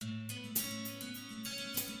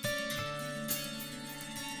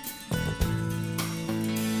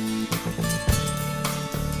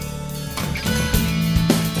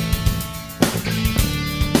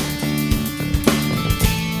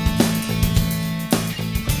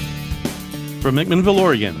From McMinnville,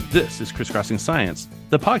 Oregon, this is Crisscrossing Science,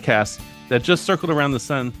 the podcast that just circled around the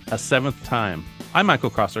sun a seventh time. I'm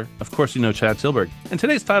Michael Crosser. Of course, you know Chad Tilburg. And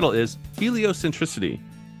today's title is Heliocentricity.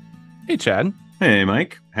 Hey, Chad. Hey,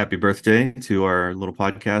 Mike. Happy birthday to our little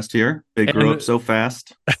podcast here. They grew up so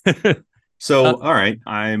fast. So, all right,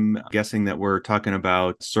 I'm guessing that we're talking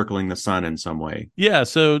about circling the sun in some way. Yeah,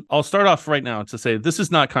 so I'll start off right now to say this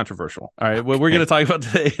is not controversial. All right, what we're going to talk about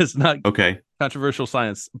today is not controversial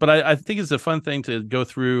science, but I think it's a fun thing to go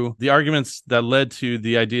through the arguments that led to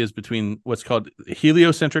the ideas between what's called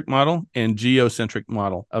heliocentric model and geocentric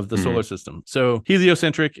model of the solar system. So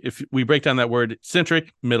heliocentric, if we break down that word,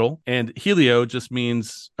 centric, middle, and helio just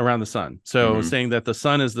means around the sun. So saying that the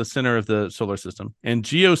sun is the center of the solar system, and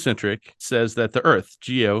geocentric says that the Earth,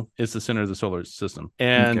 geo, is the center of the solar system.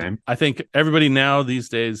 And I think everybody now these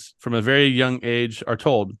days, from a very young age, are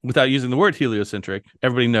told, without using the word heliocentric,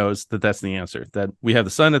 everybody knows that that's the answer, that we have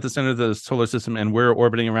the sun at the center of the solar system and we're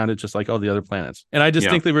orbiting around it just like all the other planets. And I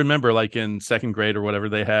distinctly remember, like in second grade or whatever,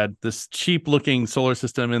 they had this cheap looking solar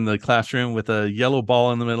system in the classroom with a yellow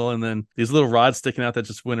ball in the middle and then these little rods sticking out that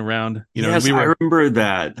just went around. You know, yes, I remember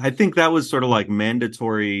that. I think that was sort of like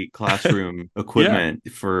mandatory classroom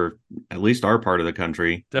equipment for at least our part of the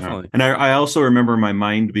country. Definitely. And I also remember my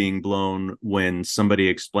mind being blown when somebody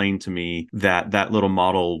explained to me that that little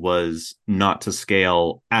model was not to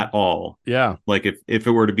scale at all. Yeah. Like if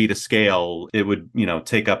it were to be to scale, it would,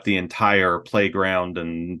 take up the entire playground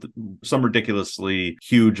and some ridiculously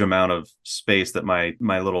huge amount of space that my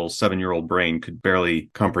little 7-year-old brain could barely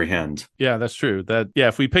comprehend. Yeah, that's true.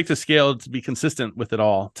 If we picked a scale to be consistent with it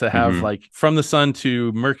all, to have like from the sun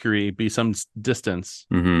to Mercury be some distance.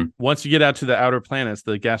 Once you get out to the outer planets,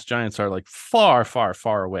 the gas giants are like far, far,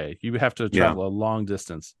 far away. You have to travel a long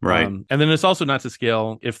distance. Right. And then it's also not to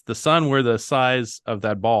scale if the sun were the size of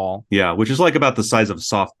that ball. Yeah, which is like about the size of a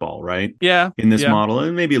softball, right? Yeah. In this model,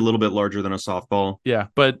 and maybe a little bit larger than a softball. Yeah.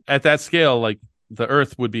 But at that scale, like the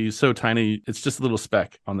Earth would be so tiny, it's just a little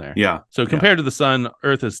speck on there. Yeah. So compared to the sun,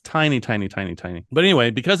 Earth is tiny, tiny, tiny, tiny. But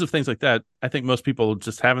anyway, because of things like that, I think most people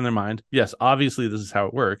just have in their mind, yes, obviously this is how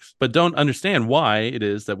it works, but don't understand why it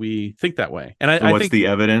is that we think that way. And I what's think the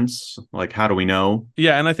evidence? Like, how do we know?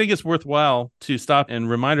 Yeah, and I think it's worthwhile to stop and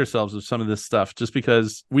remind ourselves of some of this stuff, just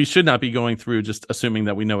because we should not be going through just assuming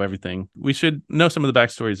that we know everything. We should know some of the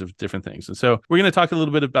backstories of different things. And so we're going to talk a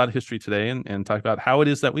little bit about history today and talk about how it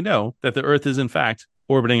is that we know that the Earth is in fact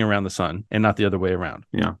orbiting around the sun and not the other way around.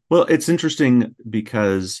 Yeah. Well, it's interesting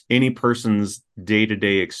because any person's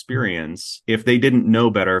day-to-day experience, if they didn't know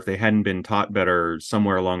better, if they hadn't been taught better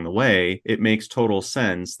somewhere along the way, it makes total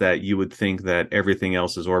sense that you would think that everything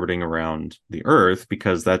else is orbiting around the Earth,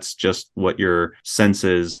 because that's just what your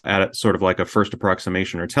senses at sort of like a first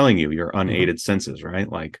approximation are telling you, your unaided senses,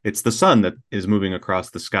 right? Like it's the sun that is moving across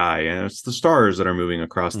the sky and it's the stars that are moving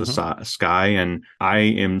across the sky, and I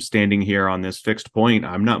am standing here on this fixed point.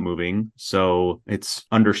 I'm not moving. So it's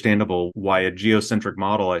understandable why a geocentric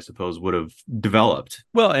model, I suppose, would have developed.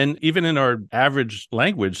 Well, and even in our average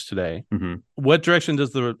language today, what direction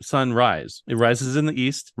does the sun rise? It rises in the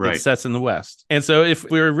east, right. It sets in the west. And so if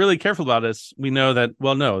we're really careful about this, we know that,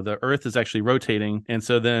 well, no, the Earth is actually rotating. And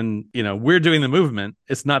so then, we're doing the movement.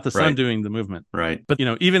 It's not the sun doing the movement. Right. But,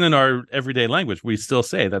 even in our everyday language, we still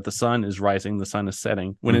say that the sun is rising, the sun is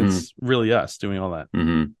setting, when it's really us doing all that.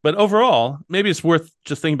 But overall, maybe it's worth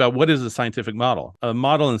just thinking about what is a scientific model. A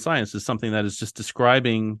model in science is something that is just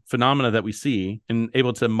describing phenomena that we see and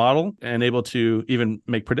able to model and able to even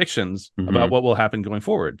make predictions about what will happen going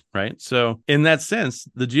forward, right? So in that sense,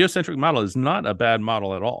 the geocentric model is not a bad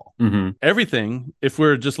model at all. Everything, if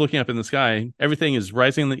we're just looking up in the sky, everything is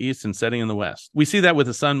rising in the east and setting in the west. We see that with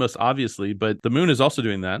the sun most obviously, but the moon is also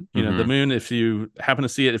doing that. The moon, if you happen to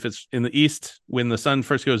see it, if it's in the east when the sun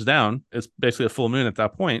first goes down, it's basically a full moon at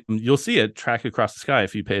that point. You'll see it track across the sky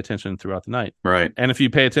if you pay attention throughout the night. Right. And if you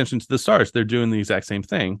pay attention to the stars, they're doing the exact same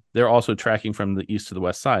thing. They're also tracking from the east to the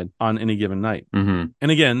west side on any given night. And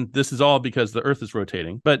again, this is all because the Earth is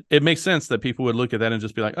rotating, but it makes sense that people would look at that and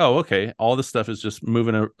just be like, oh, okay, all this stuff is just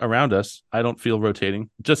moving around us. I don't feel rotating,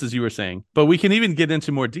 just as you were saying. But we can even get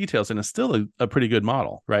into more details, and it's still a pretty good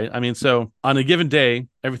model, right? I mean, so on a given day,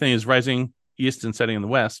 everything is rising east and setting in the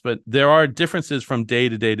west, but there are differences from day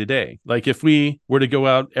to day to day. Like if we were to go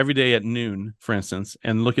out every day at noon, for instance,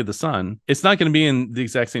 and look at the sun, it's not going to be in the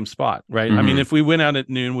exact same spot, right? I mean, if we went out at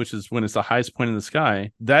noon, which is when it's the highest point in the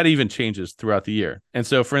sky, that even changes throughout the year. And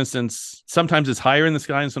so, for instance, sometimes it's higher in the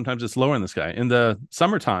sky and sometimes it's lower in the sky. In the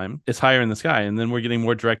summertime, it's higher in the sky, and then we're getting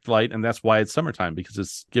more direct light, and that's why it's summertime, because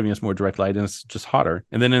it's giving us more direct light and it's just hotter.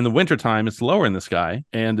 And then in the wintertime, it's lower in the sky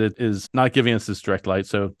and it is not giving us this direct light,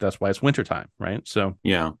 so that's why it's wintertime. right? So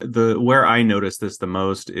yeah, the where I notice this the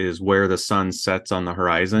most is where the sun sets on the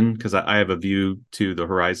horizon, because I have a view to the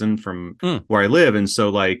horizon from where I live, and so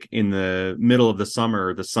like in the middle of the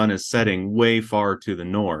summer, the sun is setting way far to the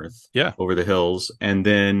north, yeah, over the hills, and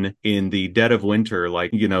then in the dead of winter,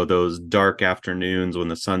 like those dark afternoons when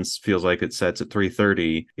the sun feels like it sets at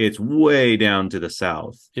 3:30, it's way down to the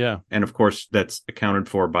south. yeah. And of course, that's accounted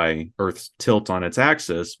for by Earth's tilt on its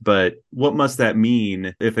axis. But what must that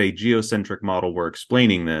mean if a geocentric model were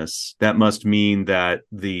explaining this? That must mean that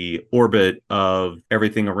the orbit of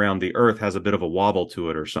everything around the Earth has a bit of a wobble to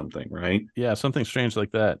it or something, right? Yeah, something strange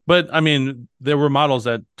like that. But I mean, there were models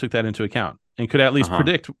that took that into account and could at least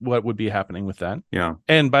predict what would be happening with that. Yeah.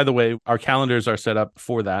 And by the way, our calendars are set up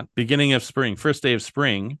for that. Beginning of spring, first day of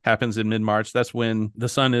spring happens in mid-March. That's when the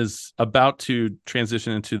sun is about to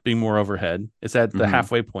transition into being more overhead. It's at the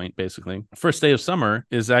halfway point, basically. First day of summer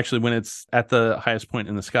is actually when it's at the highest point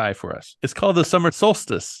in the sky for us. It's called the summer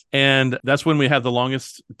solstice. And that's when we have the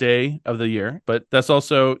longest day of the year. But that's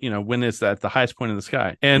also, when it's at the highest point in the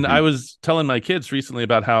sky. And I was telling my kids recently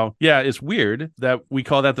about how, it's weird that we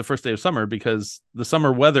call that the first day of summer, because the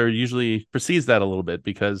summer weather usually precedes that a little bit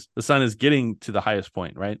because the sun is getting to the highest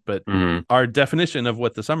point, right? But our definition of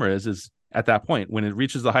what the summer is at that point. When it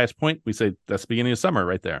reaches the highest point, we say that's the beginning of summer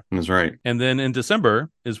right there. That's right. And then in December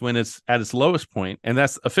is when it's at its lowest point, and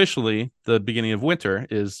that's officially the beginning of winter,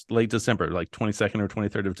 is late December, like 22nd or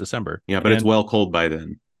 23rd of December. Yeah, but it's well cold by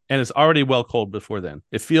then. And it's already well cold before then.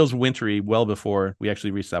 It feels wintry well before we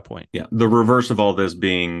actually reach that point. Yeah. The reverse of all this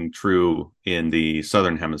being true in the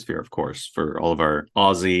Southern Hemisphere, of course, for all of our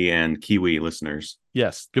Aussie and Kiwi listeners.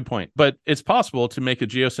 Yes, good point. But it's possible to make a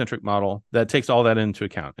geocentric model that takes all that into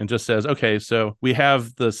account and just says, okay, so we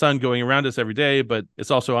have the sun going around us every day, but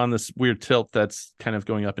it's also on this weird tilt that's kind of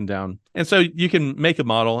going up and down. And so you can make a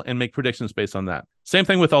model and make predictions based on that. Same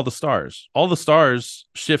thing with all the stars. All the stars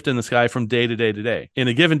shift in the sky from day to day to day. In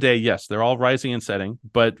a given day, yes, they're all rising and setting,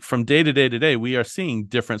 but from day to day to day, we are seeing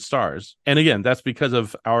different stars. And again, that's because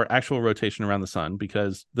of our actual rotation around the sun,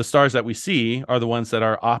 because the stars that we see are the ones that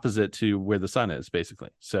are opposite to where the sun is, basically.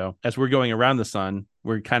 So as we're going around the sun,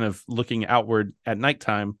 we're kind of looking outward at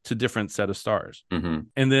nighttime to different set of stars. And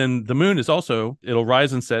then the moon is also, it'll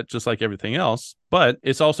rise and set just like everything else, but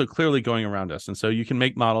it's also clearly going around us. And so you can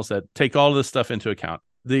make models that take all of this stuff into account.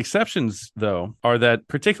 The exceptions, though, are that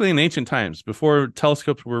particularly in ancient times, before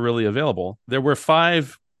telescopes were really available, there were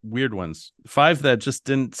 5 weird ones, 5 that just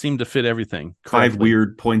didn't seem to fit everything correctly. 5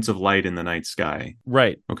 weird points of light in the night sky.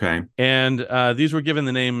 Right. Okay. And these were given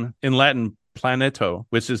the name in Latin planeto,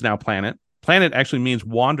 which is now planet. Planet actually means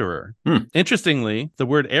wanderer. Interestingly, the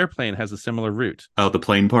word airplane has a similar root. Oh, the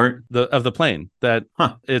plane part? Of the plane. That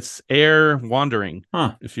it's air wandering.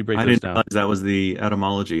 If you break those down. Realize that was the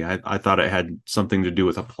etymology. I thought it had something to do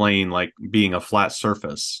with a plane, like being a flat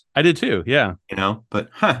surface. I did too, yeah. But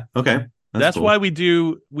okay. That's cool. Why we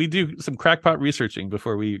do some crackpot researching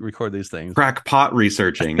before we record these things. Crackpot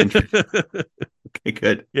researching. Okay,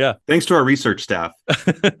 good. Yeah. Thanks to our research staff.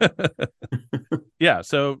 Yeah.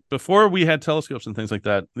 So before we had telescopes and things like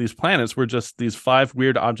that, these planets were just these 5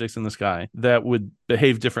 weird objects in the sky that would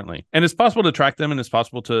behave differently. And it's possible to track them and it's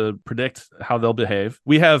possible to predict how they'll behave.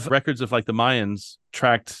 We have records of like the Mayans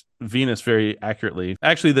tracked Venus very accurately.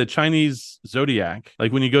 Actually, the Chinese zodiac,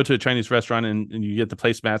 like when you go to a Chinese restaurant and you get the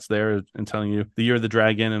placemats there and telling you the year of the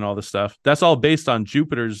dragon and all this stuff, that's all based on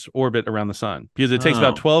Jupiter's orbit around the sun, because it takes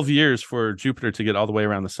about 12 years for Jupiter to get all the way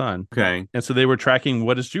around the sun. Okay. And so they were tracking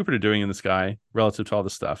what is Jupiter doing in the sky relative to all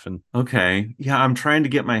this stuff. And okay. Yeah, I'm trying to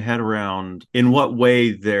get my head around in what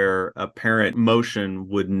way their apparent motion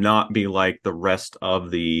would not be like the rest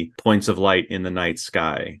of the points of light in the night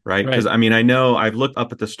sky, right? Because I mean, I know I've looked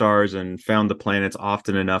up at the stars and found the planets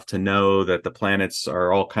often enough to know that the planets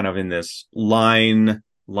are all kind of in this lined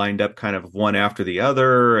up kind of one after the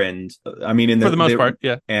other. And I mean, for the most part,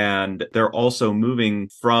 yeah. And they're also moving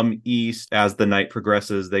from east as the night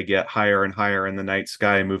progresses. They get higher and higher in the night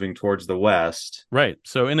sky, moving towards the west. Right.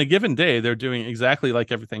 So in a given day, they're doing exactly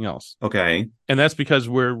like everything else. Okay. And that's because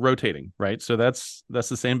we're rotating, right? So that's the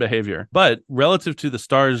same behavior. But relative to the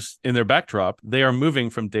stars in their backdrop, they are moving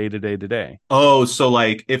from day to day to day. Oh, so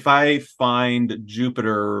like if I find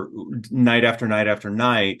Jupiter night after night after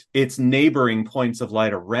night, its neighboring points of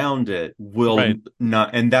light around it will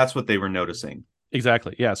not, and that's what they were noticing.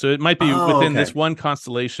 Exactly. Yeah. So it might be within this one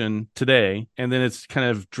constellation today, and then it's kind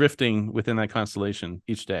of drifting within that constellation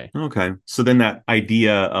each day. Okay. So then that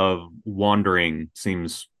idea of wandering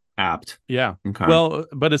seems apt. Yeah. Okay. Well,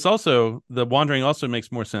 but it's also, the wandering also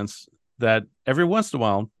makes more sense that every once in a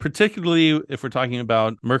while, particularly if we're talking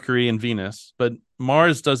about Mercury and Venus, but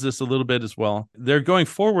Mars does this a little bit as well. They're going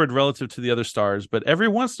forward relative to the other stars, but every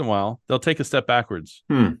once in a while, they'll take a step backwards.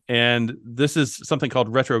 And this is something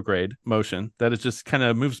called retrograde motion, that it just kind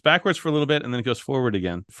of moves backwards for a little bit and then it goes forward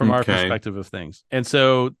again from our perspective of things. And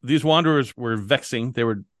so these wanderers were vexing. They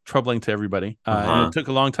were troubling to everybody. And it took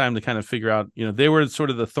a long time to kind of figure out, they were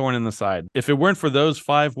sort of the thorn in the side. If it weren't for those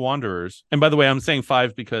 5 wanderers, and by the way, I'm saying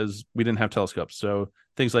 5 because we didn't have telescopes. So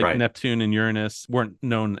things like Neptune and Uranus weren't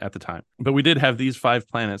known at the time. But we did have these 5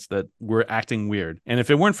 planets that were acting weird. And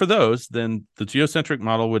if it weren't for those, then the geocentric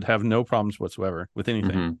model would have no problems whatsoever with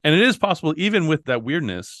anything. And it is possible, even with that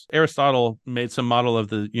weirdness, Aristotle made some model of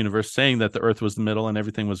the universe saying that the Earth was the middle and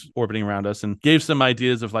everything was orbiting around us, and gave some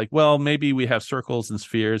ideas of like, well, maybe we have circles and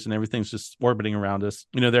spheres and everything's just orbiting around us.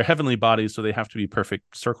 They're heavenly bodies, so they have to be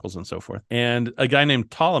perfect circles and so forth. And a guy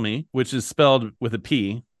named Ptolemy, which is spelled with a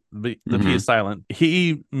P, the P is silent.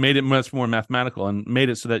 He made it much more mathematical and made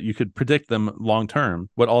it so that you could predict them long term,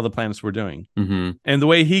 what all the planets were doing. And the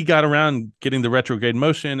way he got around getting the retrograde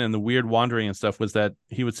motion and the weird wandering and stuff was that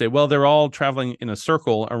he would say, well, they're all traveling in a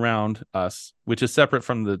circle around us, which is separate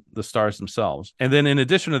from the stars themselves. And then in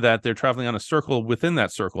addition to that, they're traveling on a circle within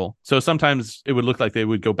that circle. So sometimes it would look like they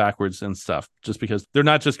would go backwards and stuff, just because they're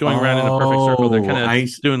not just going around in a perfect circle. They're kind of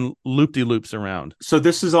doing loop-de-loops around. So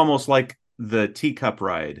this is almost like the teacup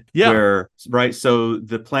ride, where so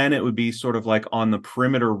the planet would be sort of like on the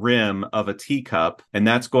perimeter rim of a teacup, and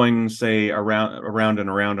that's going, say, around and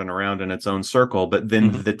around and around in its own circle, but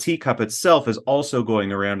then the teacup itself is also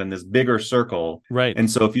going around in this bigger circle, and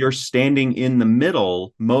so if you're standing in the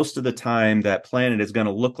middle, most of the time that planet is going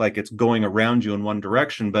to look like it's going around you in one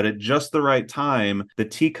direction, but at just the right time the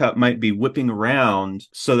teacup might be whipping around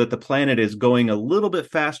so that the planet is going a little bit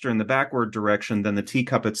faster in the backward direction than the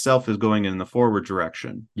teacup itself is going in the forward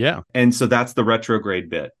direction. And so that's the retrograde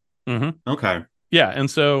bit. Okay. Yeah, and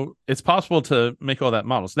so it's possible to make all that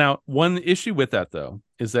models. Now, one issue with that, though,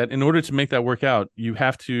 is that in order to make that work out, you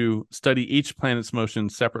have to study each planet's motion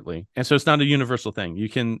separately. And so it's not a universal thing. You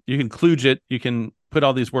can kludge it, you can put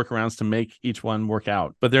all these workarounds to make each one work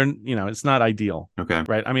out, but they're, it's not ideal. Okay.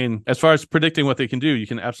 Right? I mean, as far as predicting what they can do, you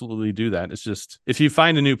can absolutely do that. It's just, if you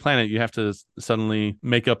find a new planet, you have to suddenly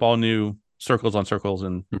make up all new circles on circles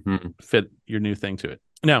and fit your new thing to it.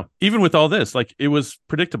 Now, even with all this, like, it was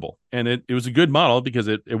predictable, and it was a good model because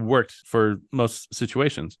it worked for most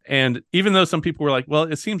situations. And even though some people were like, well,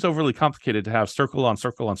 it seems overly complicated to have circle on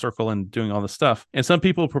circle on circle and doing all this stuff. And some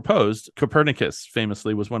people proposed, Copernicus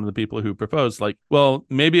famously was one of the people who proposed, like, well,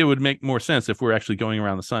 maybe it would make more sense if we're actually going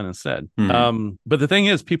around the sun instead. But the thing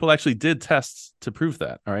is, people actually did tests to prove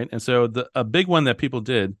that. All right. And so a big one that people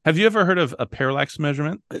did, have you ever heard of a parallax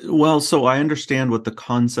measurement? Well, so I understand what the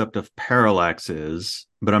concept of parallax is,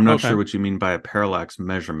 but I'm not sure what you mean by a parallax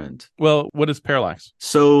measurement. Well, what is parallax?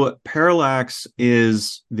 So parallax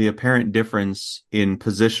is the apparent difference in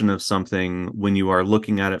position of something when you are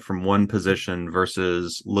looking at it from one position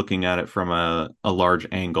versus looking at it from a large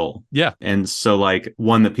angle. Yeah. And so, like,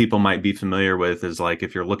 one that people might be familiar with is like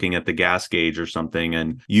if you're looking at the gas gauge or something,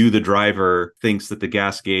 and you, the driver, thinks that the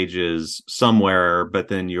gas gauge is somewhere, but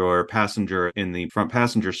then your passenger in the front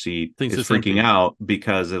passenger seat is freaking out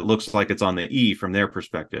because it looks like it's on the E from their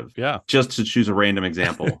perspective. Yeah. Just to choose a random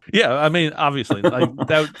example. Yeah. I mean, obviously, like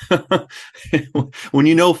that. When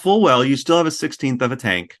you know full well, you still have a 16th of a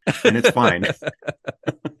tank and it's fine.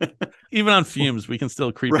 Even on fumes, we can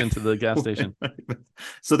still creep into the gas station.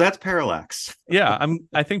 So that's parallax. Yeah.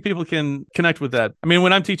 I think people can connect with that. I mean,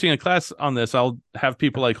 when I'm teaching a class on this, I'll have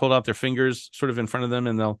people like hold out their fingers sort of in front of them,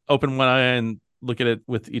 and they'll open one eye and look at it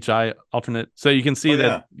with each eye alternate. So you can see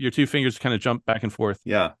that your two fingers kind of jump back and forth.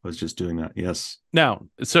 Yeah, I was just doing that. Yes. Now,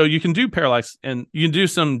 so you can do parallax, and you can do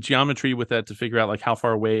some geometry with that to figure out like how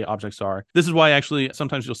far away objects are. This is why actually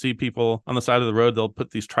sometimes you'll see people on the side of the road, they'll put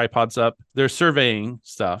these tripods up. They're surveying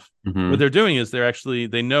stuff. What they're doing is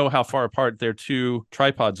they know how far apart their two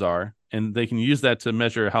tripods are, and they can use that to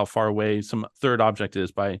measure how far away some third object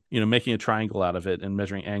is by, making a triangle out of it and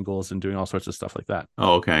measuring angles and doing all sorts of stuff like that.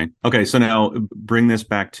 Oh, okay. Okay, so now bring this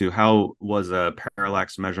back to how was a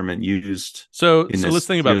parallax measurement used? So let's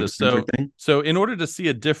think about this. So in order to see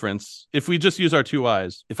a difference, if we just use our two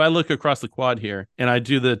eyes, if I look across the quad here and I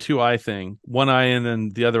do the two eye thing, one eye and then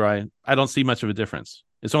the other eye, I don't see much of a difference.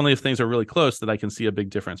 It's only if things are really close that I can see a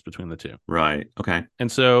big difference between the two. Right. Okay.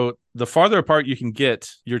 And so the farther apart you can get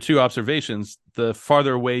your two observations, the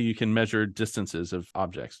farther away you can measure distances of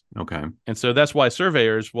objects. Okay. And so that's why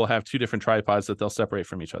surveyors will have two different tripods that they'll separate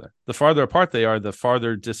from each other. The farther apart they are, the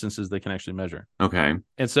farther distances they can actually measure. Okay.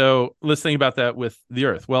 And so let's think about that with the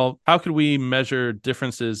Earth. Well, how could we measure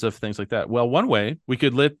differences of things like that? Well, one way we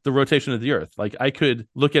could let the rotation of the Earth. Like I could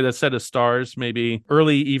look at a set of stars maybe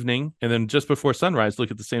early evening and then just before sunrise,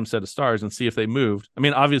 look at the same set of stars and see if they moved. I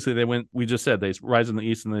mean, obviously we just said they rise in the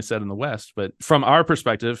east and they set in the west. But from our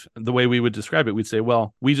perspective, the way we would describe it, we'd say,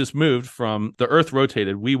 well, we just moved from the Earth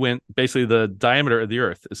rotated. We went basically the diameter of the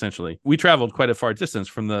Earth, essentially. We traveled quite a far distance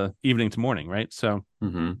from the evening to morning, right? So,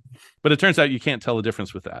 but it turns out you can't tell the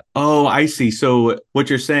difference with that. Oh, I see. So what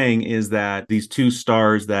you're saying is that these two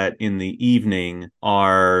stars that in the evening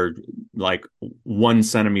are like 1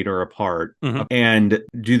 centimeter apart, and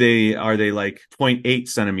are they like 0.8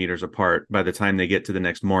 centimeters apart by the time they get to the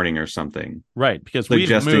next morning or something? Right, because we've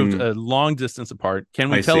moved a long distance apart. Can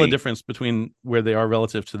we tell a difference between where they are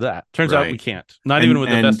relative to that? Turns out we can't. Not even with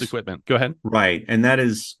the best equipment. Go ahead. Right. And that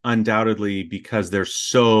is undoubtedly because they're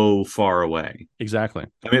so far away. Exactly.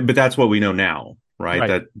 I mean, but that's what we know now,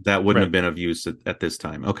 right? That wouldn't have been of use at this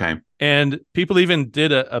time. Okay. And people even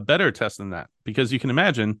did a better test than that, because you can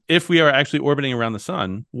imagine if we are actually orbiting around the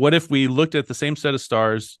sun, what if we looked at the same set of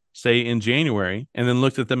stars, say in January, and then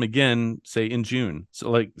looked at them again, say in June, so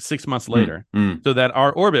like 6 months later, so that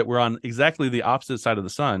our orbit, we're on exactly the opposite side of the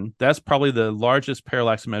sun. That's probably the largest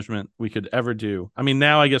parallax measurement we could ever do. I mean,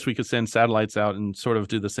 now I guess we could send satellites out and sort of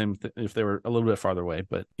do the same if they were a little bit farther away,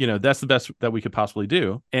 but that's the best that we could possibly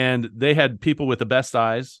do. And they had people with the best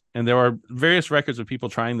eyes, and there are various records of people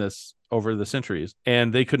trying this over the centuries,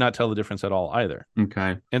 and they could not tell the difference at all either.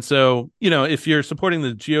 Okay. And so, if you're supporting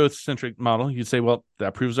the geocentric model, you'd say, well,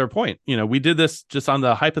 that proves our point. We did this just on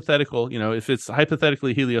the hypothetical, if it's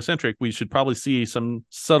hypothetically heliocentric, we should probably see some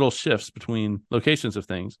subtle shifts between locations of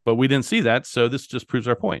things, but we didn't see that. So this just proves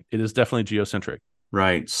our point. It is definitely geocentric.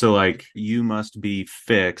 Right. So like you must be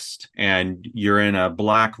fixed and you're in a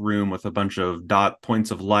black room with a bunch of dot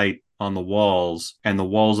points of light on the walls, and the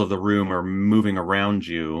walls of the room are moving around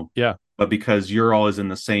you. Yeah. But because you're always in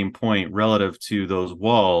the same point relative to those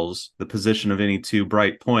walls, the position of any two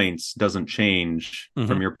bright points doesn't change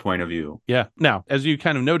from your point of view. Yeah. Now, as you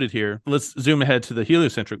kind of noted here, let's zoom ahead to the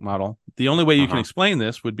heliocentric model. The only way you can explain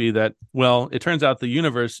this would be that, well, it turns out the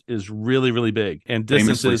universe is really, really big, and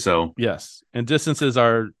distances. Famously so. Yes. And distances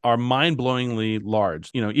are mind-blowingly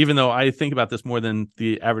large. Even though I think about this more than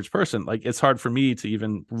the average person, like it's hard for me to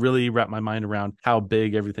even really wrap my mind around how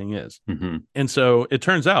big everything is. And so it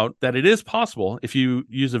turns out that it is possible, if you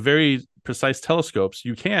use a very precise telescopes,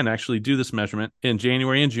 you can actually do this measurement in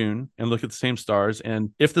January and June and look at the same stars.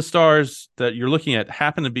 And if the stars that you're looking at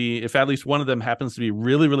happen to be, if at least one of them happens to be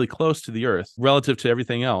really, really close to the Earth relative to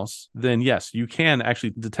everything else, then yes, you can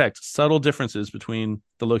actually detect subtle differences between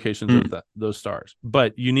the locations of those stars.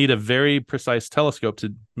 But you need a very precise telescope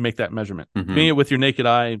to make that measurement. Doing it with your naked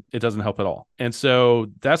eye, it doesn't help at all. And so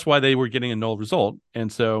that's why they were getting a null result.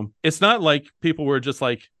 And so it's not like people were just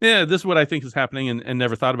like, yeah, this is what I think is happening, and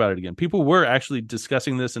never thought about it again. People were actually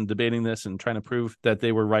discussing this and debating this and trying to prove that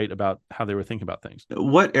they were right about how they were thinking about things.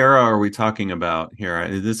 What era are we talking about here?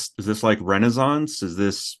 Is this like Renaissance? Is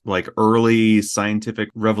this like early scientific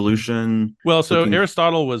revolution? Well, so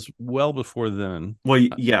Aristotle was well before then. Well,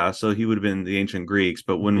 yeah, so he would have been the ancient Greeks,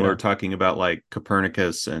 but when we're talking about like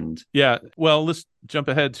Copernicus and... Yeah, well, let's jump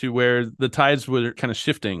ahead to where the tides were kind of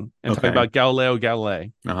shifting and talk about Galileo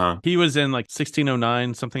Galilei. He was in like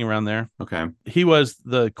 1609, something around there. Okay. He was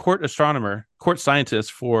the court astronomer, court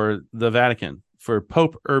scientist for the Vatican, for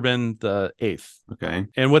Pope Urban VIII. Okay.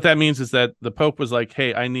 And what that means is that the Pope was like,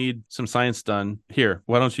 hey, I need some science done. Here,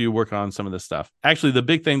 why don't you work on some of this stuff? Actually, the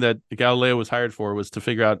big thing that Galileo was hired for was to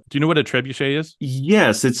figure out, do you know what a trebuchet is?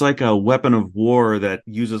 Yes, it's like a weapon of war that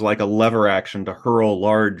uses like a lever action to hurl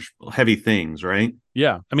large, heavy things, right?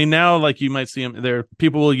 Yeah. I mean, now, like you might see them there,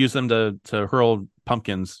 people will use them to hurl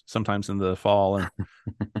pumpkins sometimes in the fall.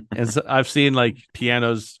 And so I've seen like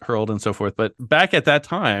pianos hurled and so forth. But back at that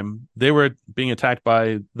time, they were being attacked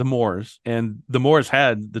by the Moors, and the Moors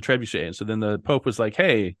had the trebuchet. And so then the Pope was like,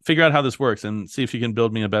 hey, figure out how this works and see if you can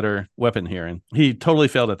build me a better weapon here. And he totally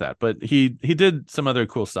failed at that. But he did some other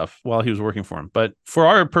cool stuff while he was working for him. But for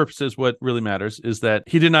our purposes, what really matters is that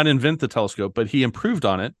he did not invent the telescope, but he improved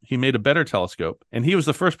on it. He made a better telescope. And he was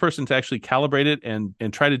the first person to actually calibrate it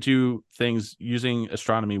and try to do things using using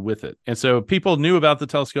astronomy with it. And so people knew about the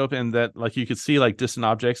telescope and that like you could see like distant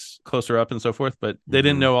objects closer up and so forth, but they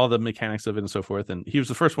didn't know all the mechanics of it and so forth. And he was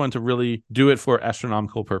the first one to really do it for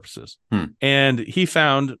astronomical purposes. And he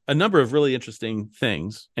found a number of really interesting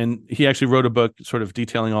things. And he actually wrote a book sort of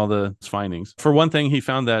detailing all the findings. For one thing, he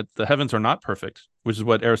found that the heavens are not perfect, which is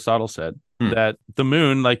what Aristotle said, that the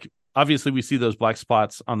moon, like obviously we see those black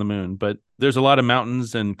spots on the moon, but there's a lot of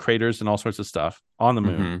mountains and craters and all sorts of stuff on the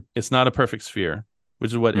moon. It's not a perfect sphere,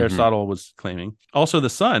 which is what Aristotle was claiming. Also, the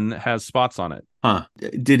sun has spots on it.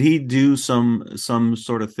 Did he do some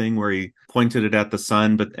sort of thing where he pointed it at the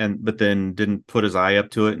sun, but then didn't put his eye up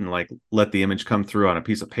to it and like let the image come through on a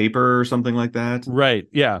piece of paper or something like that? Right.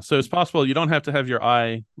 Yeah. So it's possible you don't have to have your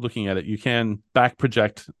eye looking at it. You can back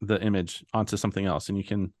project the image onto something else, and you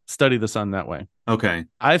can study the sun that way. Okay.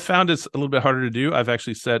 I found it's a little bit harder to do. I've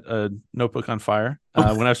actually set a notebook on fire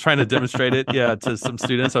when I was trying to demonstrate it. Yeah, to some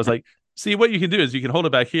students, I was like, see, what you can do is you can hold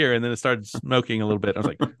it back here, and then it started smoking a little bit. I was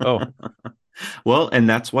like, oh. Well, and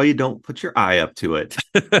that's why you don't put your eye up to it.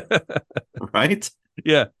 Right?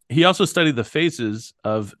 Yeah. He also studied the phases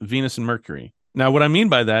of Venus and Mercury. Now, what I mean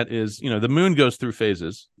by that is, the moon goes through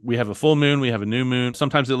phases. We have a full moon, we have a new moon.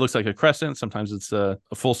 Sometimes it looks like a crescent, sometimes it's a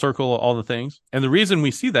full circle, all the things. And the reason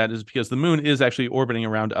we see that is because the moon is actually orbiting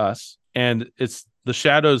around us, and it's the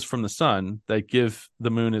shadows from the sun that give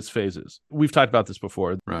the moon its phases. We've talked about this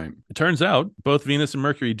before. Right. It turns out both Venus and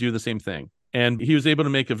Mercury do the same thing. And he was able to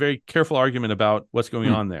make a very careful argument about what's going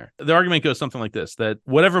on there. The argument goes something like this, that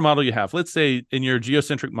whatever model you have, let's say in your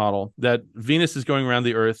geocentric model, that Venus is going around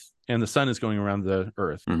the Earth and the sun is going around the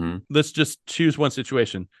Earth. Let's just choose one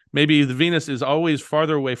situation. Maybe the Venus is always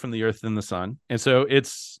farther away from the Earth than the sun. And so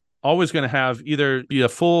it's always going to have either be a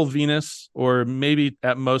full Venus or maybe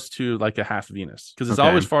at most to like a half Venus, because it's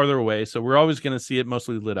always farther away. So we're always going to see it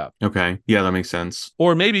mostly lit up. Okay. Yeah, that makes sense.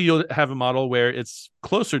 Or maybe you'll have a model where it's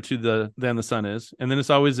closer to than the sun is, and then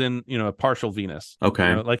it's always in, a partial Venus.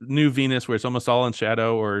 Okay. Like new Venus where it's almost all in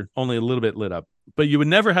shadow or only a little bit lit up. But you would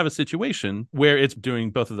never have a situation where it's doing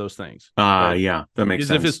both of those things. Right? Yeah, that makes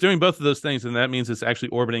sense. If it's doing both of those things, then that means it's actually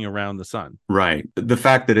orbiting around the sun. Right. The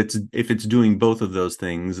fact that if it's doing both of those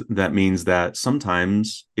things, that means that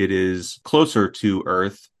sometimes it is closer to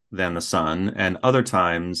Earth than the sun, and other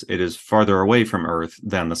times it is farther away from Earth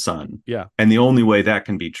than the sun. Yeah. And the only way that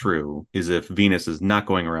can be true is if Venus is not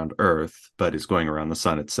going around Earth, but is going around the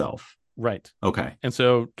sun itself. Right. Okay. And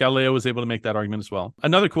so Galileo was able to make that argument as well.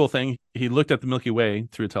 Another cool thing, he looked at the Milky Way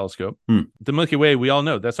through a telescope. The Milky Way, we all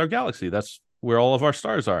know, that's our galaxy. That's where all of our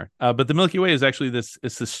stars are. But the Milky Way is actually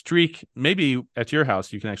it's the streak. Maybe at your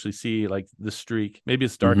house, you can actually see like the streak. Maybe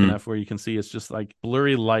it's dark enough where you can see it's just like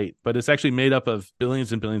blurry light, but it's actually made up of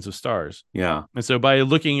billions and billions of stars. Yeah. And so by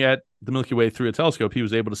looking at the Milky Way through a telescope, he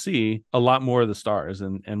was able to see a lot more of the stars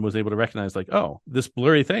and was able to recognize like, oh, this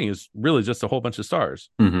blurry thing is really just a whole bunch of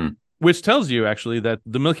stars. Which tells you actually that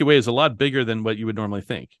the Milky Way is a lot bigger than what you would normally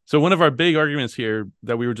think. So one of our big arguments here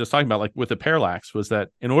that we were just talking about, like with the parallax, was that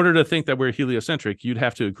in order to think that we're heliocentric, you'd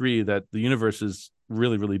have to agree that the universe is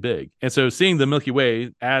really, really big. And so seeing the Milky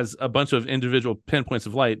Way as a bunch of individual pinpoints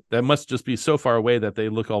of light that must just be so far away that they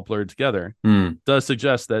look all blurred together does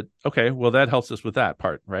suggest that, okay, well, that helps us with that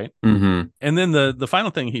part, right? And then the final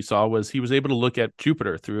thing he saw was he was able to look at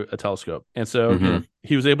Jupiter through a telescope. And so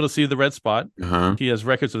he was able to see the red spot. He has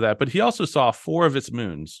records of that, but he also saw 4 of its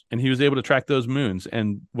moons, and he was able to track those moons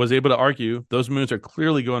and was able to argue those moons are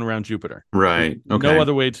clearly going around Jupiter. Right. Okay. No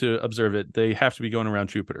other way to observe it. They have to be going around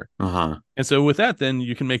Jupiter. And so with that, then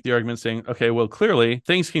you can make the argument saying, okay, well, clearly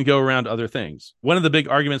things can go around other things. One of the big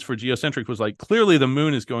arguments for geocentric was like, clearly the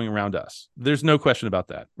moon is going around us. There's no question about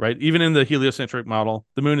that, right? Even in the heliocentric model,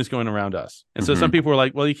 the moon is going around us. And so some people were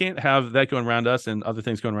like, well, you can't have that going around us and other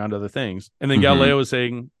things going around other things. And then Galileo was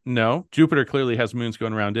saying, no, Jupiter clearly has moons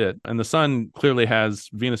going around it. And the sun clearly has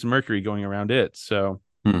Venus and Mercury going around it. So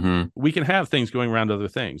we can have things going around other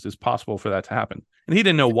things. It's possible for that to happen. And he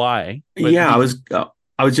didn't know why. Yeah,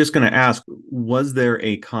 I was just going to ask, was there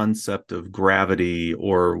a concept of gravity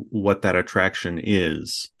or what that attraction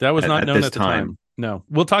is? That was not known at the time. No.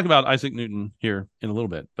 We'll talk about Isaac Newton here in a little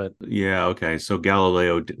bit, but yeah, okay. So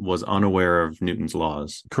Galileo was unaware of Newton's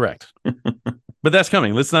laws. Correct. But that's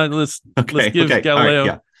coming. Let's give Galileo. Right,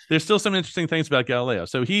 yeah. There's still some interesting things about Galileo.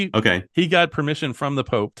 So he got permission from the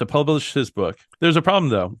Pope to publish his book. There's a problem,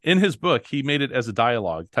 though. In his book, he made it as a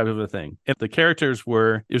dialogue type of a thing. And the characters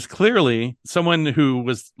it was clearly someone who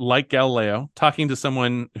was like Galileo talking to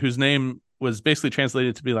someone whose name was basically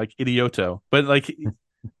translated to be like idioto. But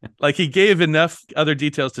like he gave enough other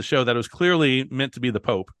details to show that it was clearly meant to be the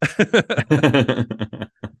Pope.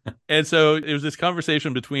 And so it was this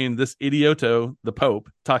conversation between this idioto, the Pope,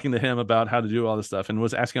 talking to him about how to do all this stuff and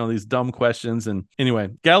was asking all these dumb questions. And anyway,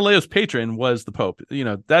 Galileo's patron was the Pope.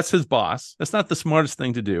 That's his boss. That's not the smartest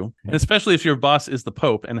thing to do. And especially if your boss is the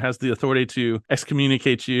Pope and has the authority to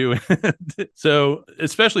excommunicate you. So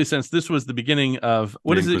especially since this was the beginning of,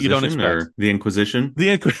 what is it you don't expect? The Inquisition?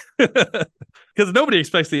 Because nobody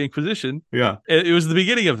expects the Inquisition. Yeah. It was the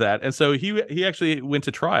beginning of that. And so he actually went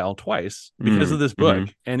to trial twice because of this book.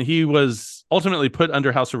 And he was ultimately put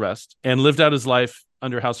under house arrest and lived out his life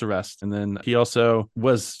under house arrest. And then he also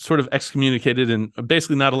was sort of excommunicated and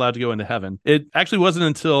basically not allowed to go into heaven. It actually wasn't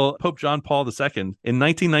until Pope John Paul II in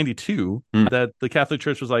 1992 that the Catholic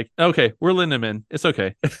Church was like, okay, we're letting him in. It's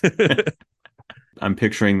okay. I'm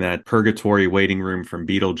picturing that purgatory waiting room from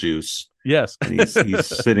Beetlejuice. Yes. And he's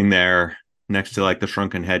sitting there next to like the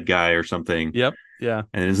shrunken head guy or something. Yep. Yeah.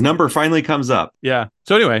 And his number finally comes up. Yeah.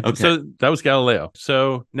 So anyway, So that was Galileo.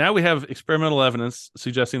 So now we have experimental evidence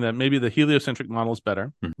suggesting that maybe the heliocentric model is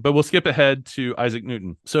better, but we'll skip ahead to Isaac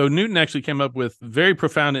Newton. So Newton actually came up with very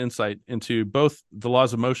profound insight into both the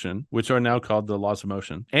laws of motion, which are now called the laws of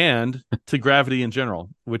motion, and to gravity in general,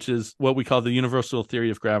 which is what we call the universal theory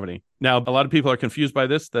of gravity. Now, a lot of people are confused by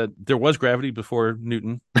this, that there was gravity before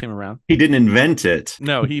Newton came around. He didn't invent it.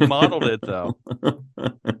 No, he modeled it, though,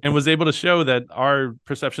 and was able to show that our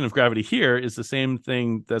perception of gravity here is the same thing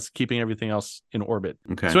that's keeping everything else in orbit.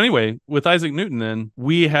 Okay. So anyway, with Isaac Newton, then,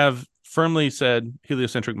 we have firmly said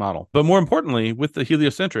heliocentric model. But more importantly, with the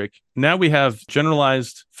heliocentric, now we have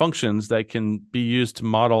generalized functions that can be used to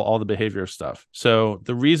model all the behavior of stuff. So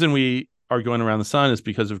the reason we are going around the sun is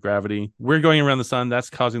because of gravity. We're going around the sun. That's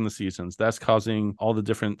causing the seasons. That's causing all the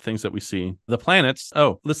different things that we see. The planets.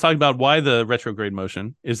 Oh, let's talk about why the retrograde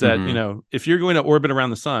motion is that, if you're going to orbit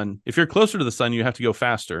around the sun, if you're closer to the sun, you have to go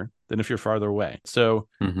faster than if you're farther away. So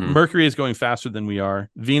Mercury is going faster than we are.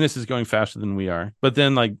 Venus is going faster than we are. But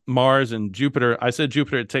then like Mars and Jupiter, I said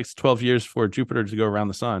Jupiter, it takes 12 years for Jupiter to go around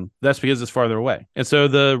the sun. That's because it's farther away. And so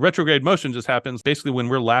the retrograde motion just happens basically when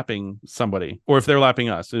we're lapping somebody or if they're lapping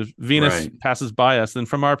us. If Venus passes by us, then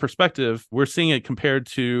from our perspective, we're seeing it compared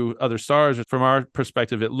to other stars. From our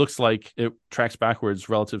perspective, it looks like it tracks backwards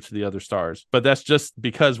relative to the other stars. But that's just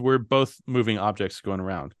because we're both moving objects going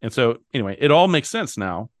around. And so anyway, it all makes sense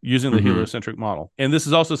now using the heliocentric model. And this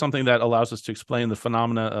is also something that allows us to explain the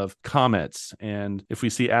phenomena of comets. And if we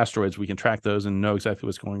see asteroids, we can track those and know exactly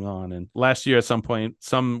what's going on. And last year at some point,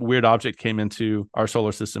 some weird object came into our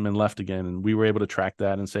solar system and left again. And we were able to track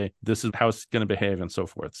that and say, this is how it's going to behave and so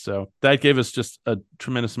forth. So that gave us just a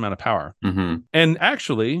tremendous amount of power. And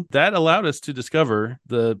actually, that allowed us to discover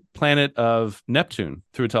the planet of Neptune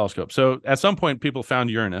through a telescope. So at some point, people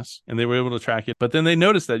found Uranus and they were able to track it. But then they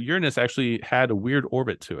noticed that Uranus actually had a weird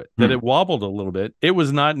orbit to it, that it wobbled a little bit. It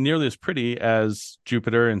was not nearly as pretty as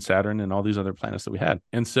Jupiter and Saturn and all these other planets that we had.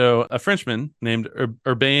 And so a Frenchman named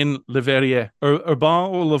Urbain Le Verrier, I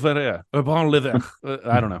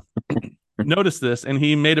don't know, noticed this and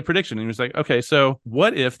he made a prediction. And he was like, okay, so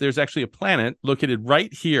what if there's actually a planet located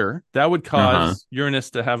right here that would cause Uranus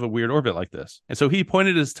to have a weird orbit like this? And so he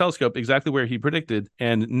pointed his telescope exactly where he predicted,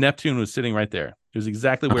 and Neptune was sitting right there. It was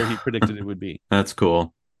exactly where he predicted it would be. That's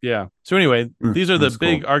cool. Yeah. So anyway, these are the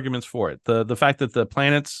big arguments for it. The fact that the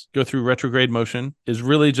planets go through retrograde motion is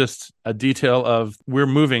really just a detail of we're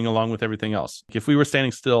moving along with everything else. If we were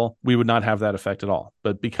standing still, we would not have that effect at all.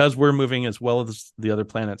 But because we're moving as well as the other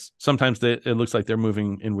planets, sometimes it looks like they're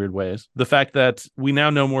moving in weird ways. The fact that we now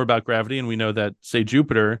know more about gravity, and we know that, say,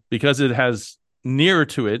 Jupiter, because it has nearer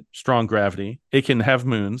to it strong gravity, it can have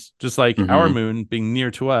moons, just like our moon being near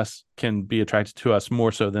to us can be attracted to us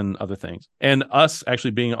more so than other things. And us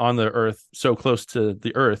actually being on the Earth, so close to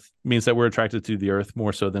the Earth, means that we're attracted to the Earth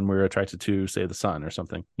more so than we're attracted to, say, the sun or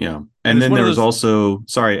something. Yeah. And then there's also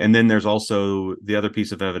the other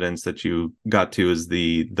piece of evidence that you got to is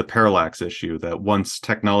the parallax issue, that once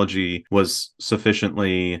technology was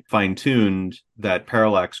sufficiently fine-tuned, that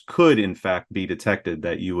parallax could in fact be detected,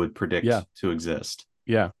 that you would predict to exist.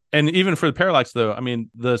 Yeah. And even for the parallax, though, I mean,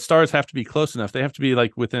 the stars have to be close enough. They have to be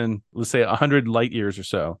like within, let's say, 100 light years or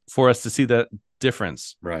so for us to see that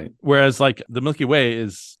difference. Right. Whereas like the Milky Way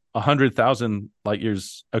is 100,000 light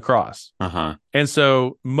years across. And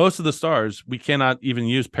so most of the stars, we cannot even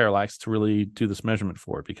use parallax to really do this measurement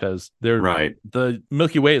for, because the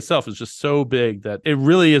Milky Way itself is just so big that it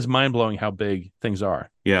really is mind-blowing how big things are.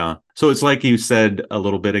 Yeah. So it's like you said a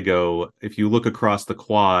little bit ago, if you look across the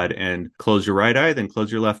quad and close your right eye, then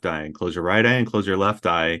close your left eye, and close your right eye and close your left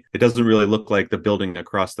eye, it doesn't really look like the building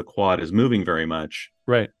across the quad is moving very much.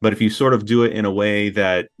 Right. But if you sort of do it in a way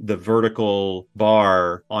that the vertical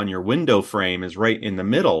bar on your window frame is right in the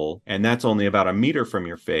middle, and that's only about a meter from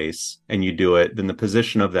your face, and you do it, then the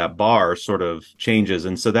position of that bar sort of changes.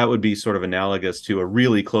 And so that would be sort of analogous to a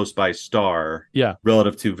really close by star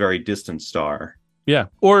relative to very distant star. Yeah.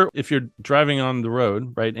 Or if you're driving on the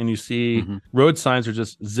road, right, and you see road signs are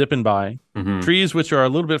just zipping by, trees which are a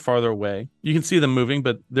little bit farther away, you can see them moving,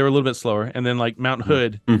 but they're a little bit slower. And then like Mount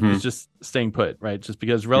Hood is just staying put, right? Just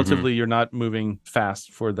because relatively you're not moving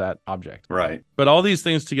fast for that object. Right. But all these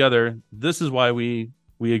things together, this is why we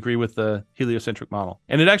agree with the heliocentric model.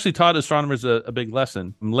 And it actually taught astronomers a big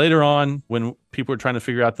lesson. And later on, when people were trying to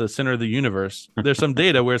figure out the center of the universe, there's some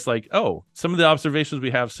data where it's like, oh, some of the observations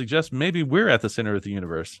we have suggest maybe we're at the center of the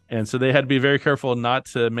universe. And so they had to be very careful not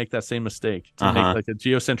to make that same mistake, to make like a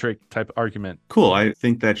geocentric type argument. Cool. I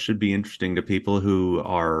think that should be interesting to people who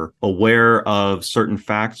are aware of certain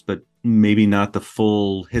facts, but maybe not the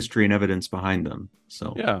full history and evidence behind them.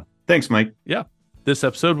 So yeah. Thanks, Mike. Yeah. This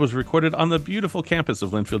episode was recorded on the beautiful campus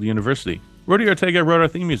of Linfield University. Rody Ortega wrote our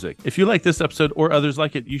theme music. If you like this episode or others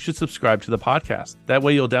like it, you should subscribe to the podcast. That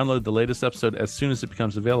way you'll download the latest episode as soon as it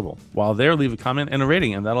becomes available. While there, leave a comment and a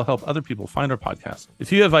rating, and that'll help other people find our podcast.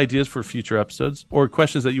 If you have ideas for future episodes or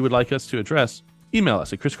questions that you would like us to address, email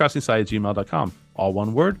us at crisscrossingsci@gmail.com. All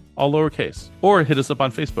one word, all lowercase. Or hit us up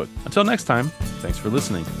on Facebook. Until next time, thanks for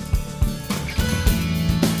listening.